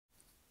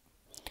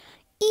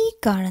ഈ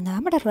കാണുന്ന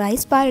നമ്മുടെ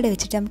റൈസ് പാലട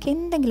വെച്ചിട്ട് നമുക്ക്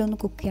എന്തെങ്കിലും ഒന്ന്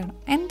കുക്ക് ചെയ്യണം.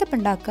 എന്തപ്പം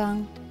ഉണ്ടാക്കാം?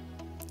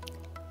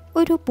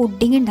 ഒരു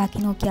പുഡിങ് ഉണ്ടാക്കി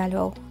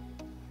നോക്കിയാലോ?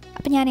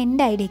 അപ്പോൾ ഞാൻ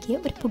എൻ്റെ ഐഡിയയ്ക്ക്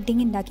ഒരു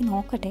പുഡിങ് ഉണ്ടാക്കി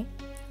നോക്കട്ടെ,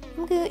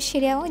 നമുക്ക്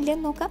ശരിയാവോ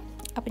ഇല്ലെന്ന് നോക്കാം.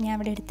 അപ്പോൾ ഞാൻ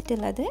ഇവിടെ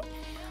എടുത്തിട്ടുള്ളത്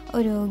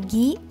ഒരു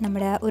ഗീ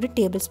നമ്മുടെ 1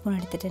 ടേബിൾ സ്പൂൺ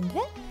എടുത്തിട്ടുണ്ട്,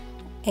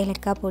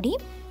 ഏലക്കാപ്പൊടി,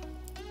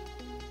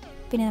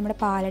 പിന്നെ നമ്മുടെ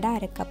പാലട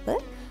അര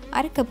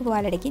കപ്പ്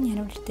പാലടയ്ക്ക്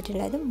ഞാനിവിടെ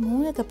എടുത്തിട്ടുള്ളത്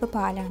 3 കപ്പ്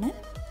പാലാണ്,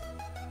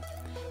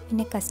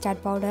 പിന്നെ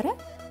കസ്റ്റാർഡ് പൗഡർ,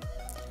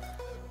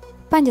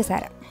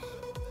 പഞ്ചസാര.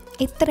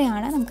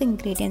 ഇത്രയാണ് നമുക്ക്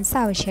ഇൻഗ്രീഡിയൻസ്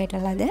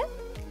ആവശ്യമായിട്ടുള്ളത്.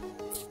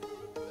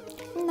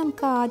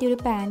 നമുക്ക് ആദ്യം ഒരു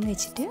പാൻ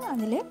വെച്ചിട്ട്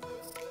അതിൽ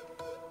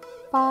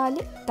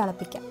പാല്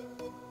തിളപ്പിക്കാം.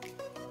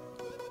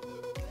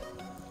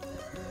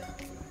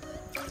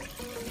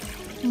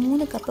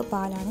 3 കപ്പ്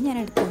പാലാണ് ഞാൻ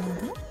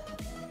എടുക്കുന്നത്.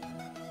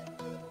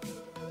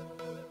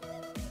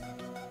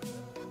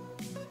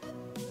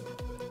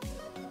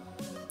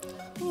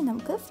 ഇനി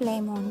നമുക്ക്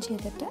ഫ്ലെയിം ഓൺ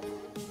ചെയ്തിട്ട്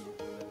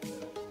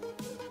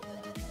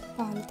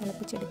പാല്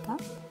തിളപ്പിച്ചെടുക്കാം.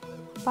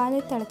 പാല്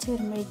തിളച്ച്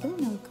വരുമ്പോഴേക്കും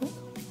നമുക്ക്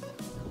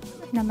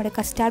നമ്മുടെ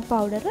കസ്റ്റാർഡ്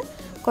പൗഡർ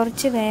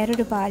കുറച്ച്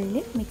വേറൊരു പാലിൽ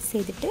മിക്സ്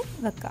ചെയ്തിട്ട്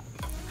വെക്കാം.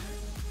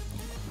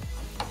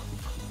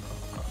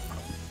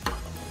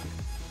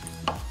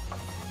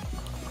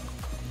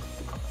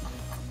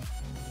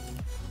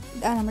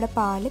 നമ്മുടെ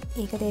പാല്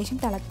ഏകദേശം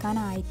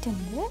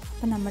തിളക്കാനായിട്ടുണ്ട്.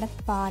 അപ്പോൾ നമ്മുടെ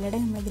പാലട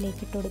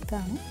നമ്മളിതിലേക്ക് ഇട്ട്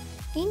കൊടുക്കുകയാണ്.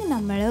 ഇനി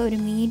നമ്മൾ ഒരു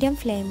മീഡിയം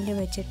ഫ്ലെയിമിൽ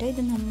വെച്ചിട്ട്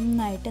ഇത്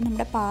നന്നായിട്ട്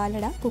നമ്മുടെ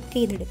പാലട കുക്ക്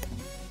ചെയ്തെടുക്കാം.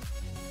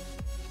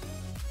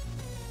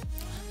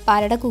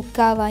 പാലട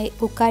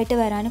കുക്കായിട്ട്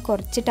വരാൻ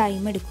കുറച്ച്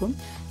ടൈം എടുക്കും.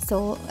 സോ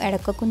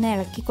ഇടയ്ക്കൊക്കെ ഒന്ന്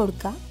ഇളക്കി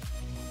കൊടുക്കുക.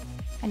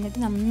 എന്നിട്ട്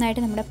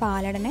നന്നായിട്ട് നമ്മുടെ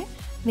പാലടനെ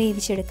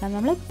വേവിച്ചെടുക്കാം.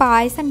 നമ്മൾ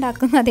പായസം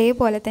ഉണ്ടാക്കുന്ന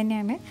അതേപോലെ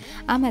തന്നെയാണ്,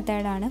 ആ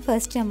മെത്തേഡാണ്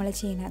ഫസ്റ്റ് നമ്മൾ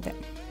ചെയ്യുന്നത്.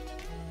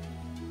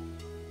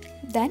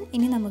 ദെൻ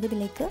ഇനി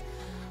നമുക്കിതിലേക്ക്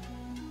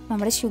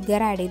നമ്മുടെ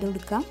ഷുഗർ ആഡ് ചെയ്ത്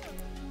കൊടുക്കാം.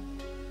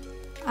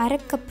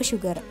 1/2 കപ്പ്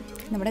ഷുഗർ,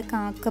 നമ്മുടെ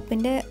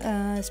കാക്കപ്പിൻ്റെ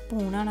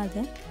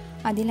സ്പൂണാണത്,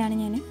 അതിലാണ്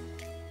ഞാൻ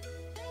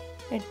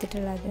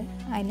എടുത്തിട്ടുള്ളത്.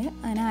 അതിൽ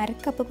അങ്ങനെ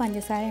 1/2 കപ്പ്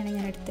പഞ്ചസാരയാണ്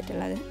ഞാൻ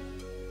എടുത്തിട്ടുള്ളത്.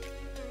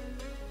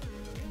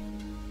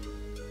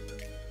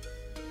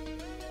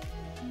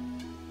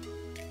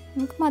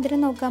 നമുക്ക്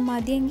മധുരം നോക്കാം,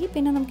 മതിയെങ്കിൽ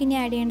പിന്നെ നമുക്ക് ഇനി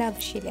ആഡ് ചെയ്യേണ്ട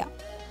ആവശ്യമില്ല.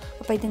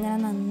 അപ്പോൾ ഇതിങ്ങനെ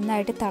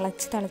നന്നായിട്ട്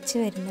തിളച്ച്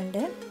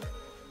വരുന്നുണ്ട്.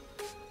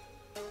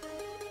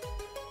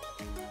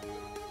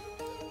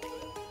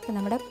 അപ്പോൾ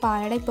നമ്മുടെ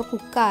പാലട ഇപ്പോൾ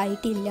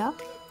കുക്കായിട്ടില്ല,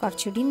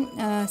 കുറച്ചുകൂടി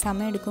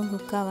സമയം എടുക്കും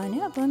കുക്കാവാൻ.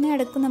 അപ്പോൾ ഒന്ന്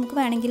ഇടയ്ക്ക് നമുക്ക്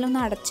വേണമെങ്കിൽ ഒന്ന്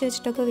അടച്ച്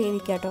വെച്ചിട്ടൊക്കെ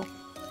വേവിക്കാം കേട്ടോ,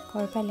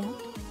 കുഴപ്പമില്ല.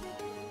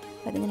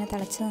 അതിങ്ങനെ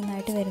തിളച്ച്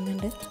നന്നായിട്ട്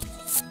വരുന്നുണ്ട്.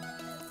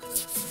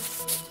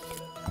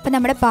 അപ്പോൾ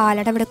നമ്മുടെ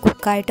പാലട ഇവിടെ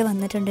കുക്കായിട്ട്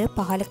വന്നിട്ടുണ്ട്.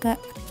 പാലൊക്കെ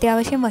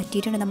അത്യാവശ്യം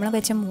വറ്റിയിട്ടുണ്ട്. നമ്മൾ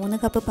വെച്ച 3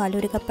 കപ്പ് പാൽ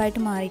 1 കപ്പായിട്ട്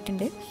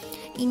മാറിയിട്ടുണ്ട്.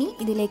 ഇനി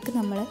ഇതിലേക്ക്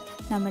നമ്മൾ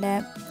നമ്മുടെ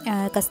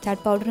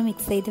കസ്റ്റാർഡ് പൗഡർ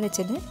മിക്സ് ചെയ്ത്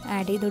വെച്ചത്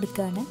ആഡ് ചെയ്ത്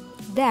കൊടുക്കുകയാണ്.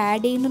 ഇത്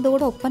ആഡ്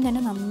ചെയ്യുന്നതോടൊപ്പം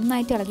തന്നെ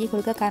നന്നായിട്ട് ഇളക്കി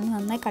കൊടുക്കുക, കാരണം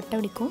നന്നായി കട്ട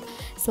പിടിക്കും.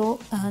 സോ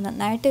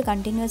നന്നായിട്ട്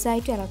കണ്ടിന്യൂസ്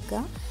ആയിട്ട്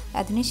ഇളക്കുക.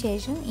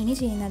 അതിനുശേഷം ഇനി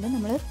ചെയ്യുന്നത്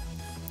നമ്മൾ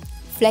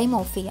ഫ്ലെയിം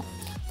ഓഫ് ചെയ്യാം.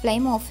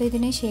 ഫ്ലെയിം ഓഫ്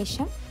ചെയ്തതിന്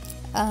ശേഷം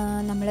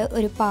നമ്മൾ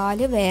ഒരു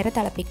പാല് വേറെ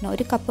തിളപ്പിക്കണം.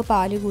 1 കപ്പ്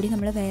പാല് കൂടി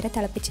നമ്മൾ വേറെ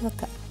തിളപ്പിച്ച്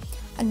വെക്കുക.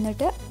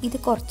 എന്നിട്ട് ഇത്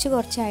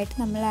കുറച്ചായിട്ട്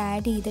നമ്മൾ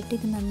ആഡ് ചെയ്തിട്ട്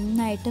ഇത്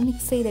നന്നായിട്ട്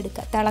മിക്സ്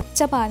ചെയ്തെടുക്കുക.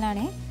 തിളച്ച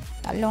പാലാണേ,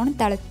 നല്ലോണം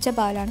തിളച്ച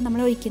പാലാണ്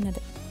നമ്മൾ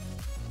ഒഴിക്കുന്നത്.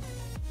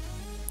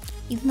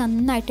 ഇത്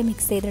നന്നായിട്ട്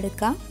മിക്സ്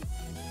ചെയ്തെടുക്കുക.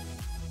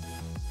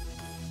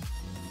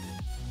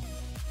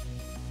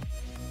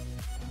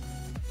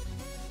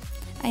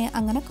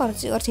 അങ്ങനെ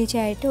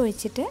കുറച്ചായിട്ട്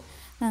ഒഴിച്ചിട്ട്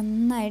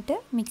നന്നായിട്ട്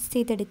മിക്സ്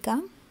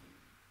ചെയ്തെടുക്കാം.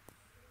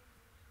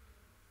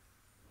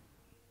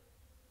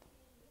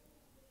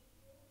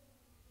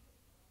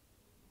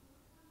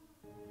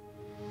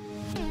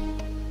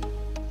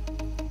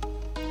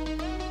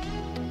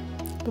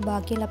 ഇപ്പോൾ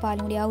ബാക്കിയുള്ള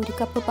പാലും കൂടി, ആ 1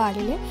 കപ്പ്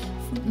പാലിൽ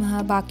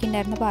ബാക്കി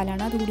ഉണ്ടായിരുന്ന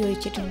പാലാണ്, അതുകൂടി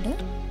ഒഴിച്ചിട്ടുണ്ട്.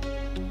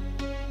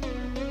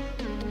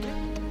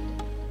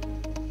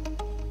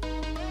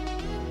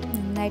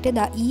 നന്നായിട്ട്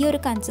ഈ ഒരു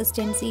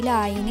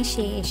കൺസിസ്റ്റൻസിയിലായതിന്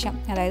ശേഷം,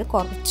 അതായത്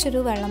കുറച്ചൊരു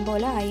വെള്ളം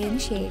പോലെ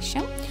ആയതിന്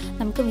ശേഷം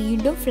നമുക്ക്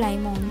വീണ്ടും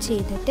ഫ്ലെയിം ഓൺ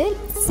ചെയ്തിട്ട്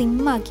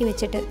സിമ്മാക്കി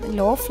വെച്ചിട്ട്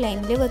ലോ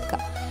ഫ്ലെയിമിൽ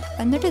വെക്കുക.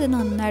 എന്നിട്ട് ഇത്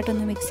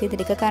നന്നായിട്ടൊന്ന് മിക്സ്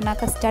ചെയ്തെടുക്കുക, കാരണം ആ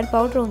കസ്റ്റാർഡ്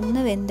പൗഡർ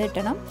ഒന്ന്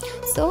വെന്തിട്ടണം.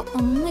 സോ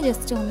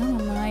ജസ്റ്റ് ഒന്ന്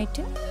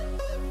നന്നായിട്ട്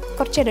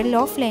കുറച്ചൊരു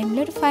ലോ ഫ്ലെയിമിൽ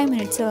ഒരു 5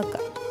 മിനിറ്റ്സ് വെക്കുക.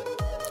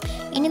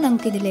 ഇനി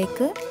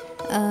നമുക്കിതിലേക്ക്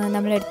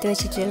നമ്മളെടുത്ത്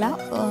വെച്ചിട്ടുള്ള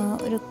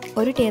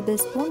ഒരു ടേബിൾ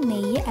സ്പൂൺ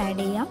നെയ്യ് ആഡ്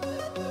ചെയ്യാം.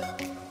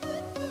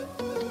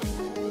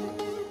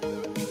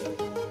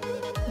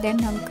 ദെൻ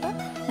നമുക്ക്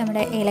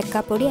നമ്മുടെ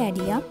ഏലക്കാപ്പൊടി ആഡ്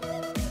ചെയ്യാം.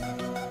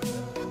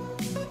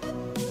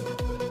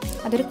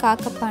 അതൊരു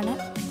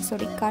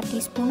 1/4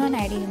 ടീസ്പൂണാണ്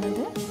ആഡ്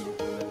ചെയ്യുന്നത്.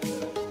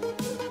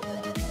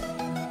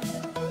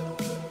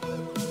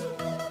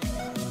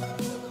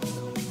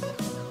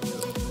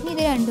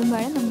 ഇത് രണ്ടും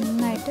പാടെ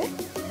നന്നായിട്ട്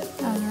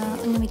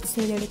ഒന്ന് മിക്സ്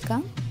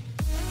ചെയ്തെടുക്കാം.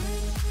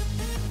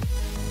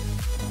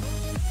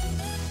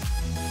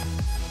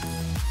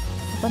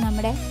 അപ്പോൾ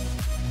നമ്മുടെ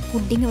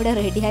പുഡിങ് ഇവിടെ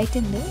റെഡി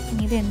ആയിട്ടുണ്ട്.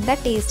 ഇനി ഇത് എന്താ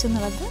ടേസ്റ്റ്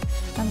എന്നുള്ളത്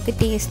നമുക്ക്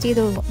ടേസ്റ്റ്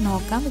ചെയ്ത്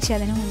നോക്കാം. പക്ഷെ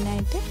അതിന്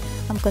മുന്നായിട്ട്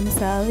നമുക്കൊന്ന്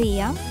സെർവ്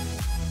ചെയ്യാം.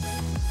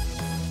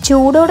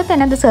 ചൂടോടെ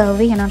തന്നെ അത് സെർവ്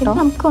ചെയ്യണം കേട്ടോ.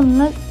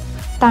 നമുക്കൊന്ന്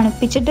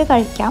തണുപ്പിച്ചിട്ട്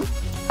കഴിക്കാം.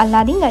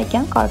 അല്ലാതെയും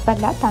കഴിക്കാം,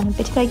 കുഴപ്പമില്ല.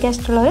 തണുപ്പിച്ച് കഴിക്കാൻ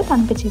ഇഷ്ടമുള്ളവർ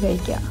തണുപ്പിച്ച്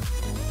കഴിക്കുക.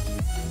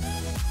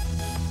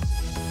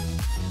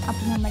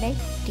 അപ്പോൾ നമ്മുടെ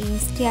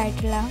ടേസ്റ്റി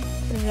ആയിട്ടുള്ള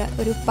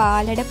ഒരു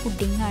പാലട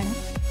പുഡിങ്ങാണ്.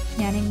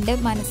 ഞാൻ എൻ്റെ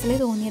മനസ്സിൽ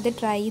തോന്നിയത്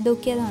ട്രൈ ചെയ്ത്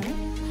നോക്കിയതാണ്.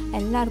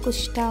 എല്ലാവർക്കും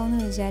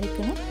ഇഷ്ടമാവുമെന്ന്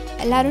വിചാരിക്കുന്നു.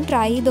 എല്ലാവരും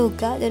ട്രൈ ചെയ്ത്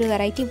നോക്കുക. ഇതൊരു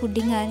വെറൈറ്റി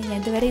പുഡിങ്ങാണ്. ഞാൻ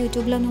ഇതുവരെ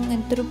യൂട്യൂബിലൊന്നും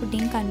ഇങ്ങനത്തെ ഒരു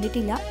പുഡിങ്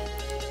കണ്ടിട്ടില്ല.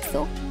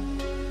 സോ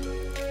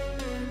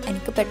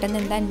എനിക്ക് പെട്ടെന്ന്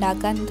എന്താ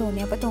ഉണ്ടാക്കാമെന്ന്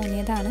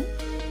തോന്നിയതാണ്.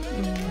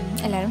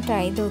 എല്ലാവരും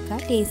ട്രൈ ചെയ്ത് നോക്കുക.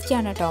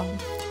 ടേസ്റ്റിയാണ് കേട്ടോ.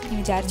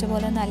 വിചാരിച്ച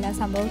പോലെ നല്ല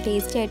സംഭവം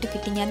ടേസ്റ്റി ആയിട്ട്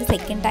കിട്ടി. ഞാനത്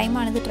സെക്കൻഡ്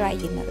ടൈമാണിത് ട്രൈ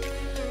ചെയ്യുന്നത്.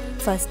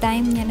 ഫസ്റ്റ്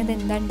ടൈം ഞാനത്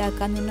എന്താ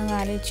ഉണ്ടാക്കാമെന്നൊന്ന്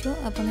ആലോചിച്ചു.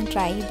 അപ്പോൾ ഒന്ന്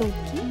ട്രൈ ചെയ്ത്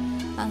നോക്കി.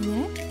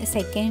 അങ്ങനെ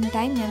സെക്കൻഡ്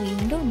ടൈം ഞാൻ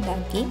വീണ്ടും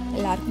ഉണ്ടാക്കി.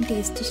 എല്ലാവർക്കും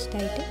ടേസ്റ്റ്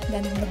ഇഷ്ടമായിട്ട് ഇതാ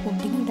നമ്മുടെ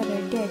പുഡിങ് ഇവിടെ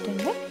റെഡി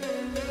ആയിട്ടുണ്ട്.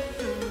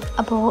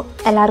 അപ്പോൾ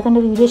എല്ലാവർക്കും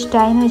എൻ്റെ വീഡിയോ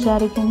ഇഷ്ടമായെന്ന്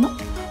വിചാരിക്കുന്നു.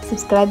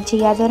 സബ്സ്ക്രൈബ്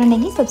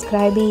ചെയ്യാത്തവരുണ്ടെങ്കിൽ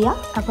സബ്സ്ക്രൈബ് ചെയ്യുക.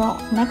 അപ്പോൾ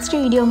നെക്സ്റ്റ്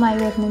വീഡിയോയുമായി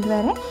വരുന്നത്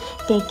വരെ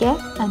take care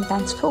and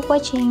thanks for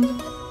watching.